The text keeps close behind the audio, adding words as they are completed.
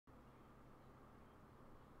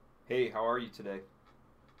Hey, how are you today?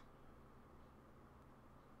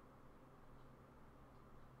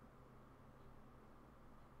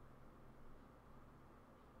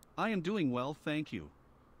 I am doing well, thank you.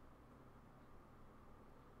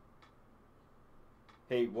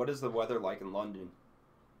 Hey, what is the weather like in London?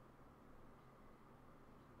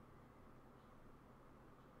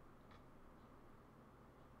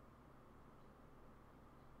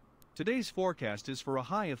 Today's forecast is for a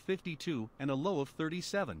high of 52 and a low of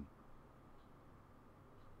 37.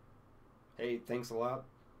 Hey, thanks a lot.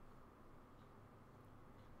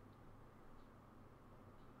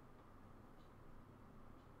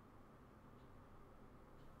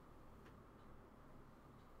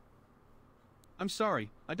 I'm sorry,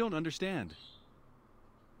 I don't understand.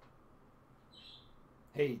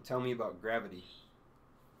 Hey, tell me about gravity.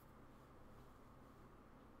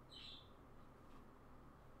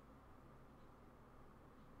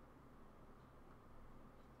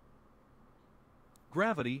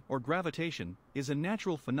 Gravity, or gravitation, is a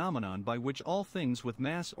natural phenomenon by which all things with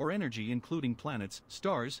mass or energy, including planets,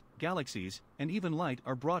 stars, galaxies, and even light,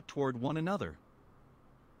 are brought toward one another.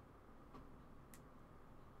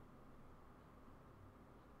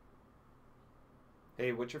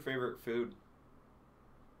 Hey, what's your favorite food?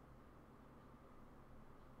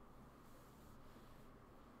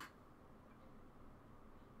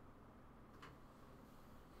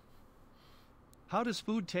 How does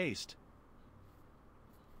food taste?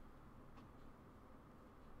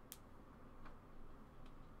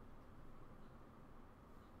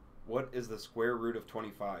 What is the square root of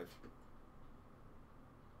 25?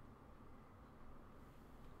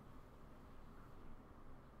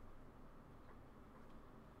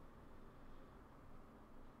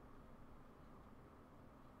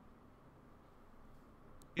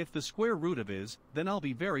 If the square root of is, then I'll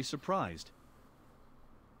be very surprised.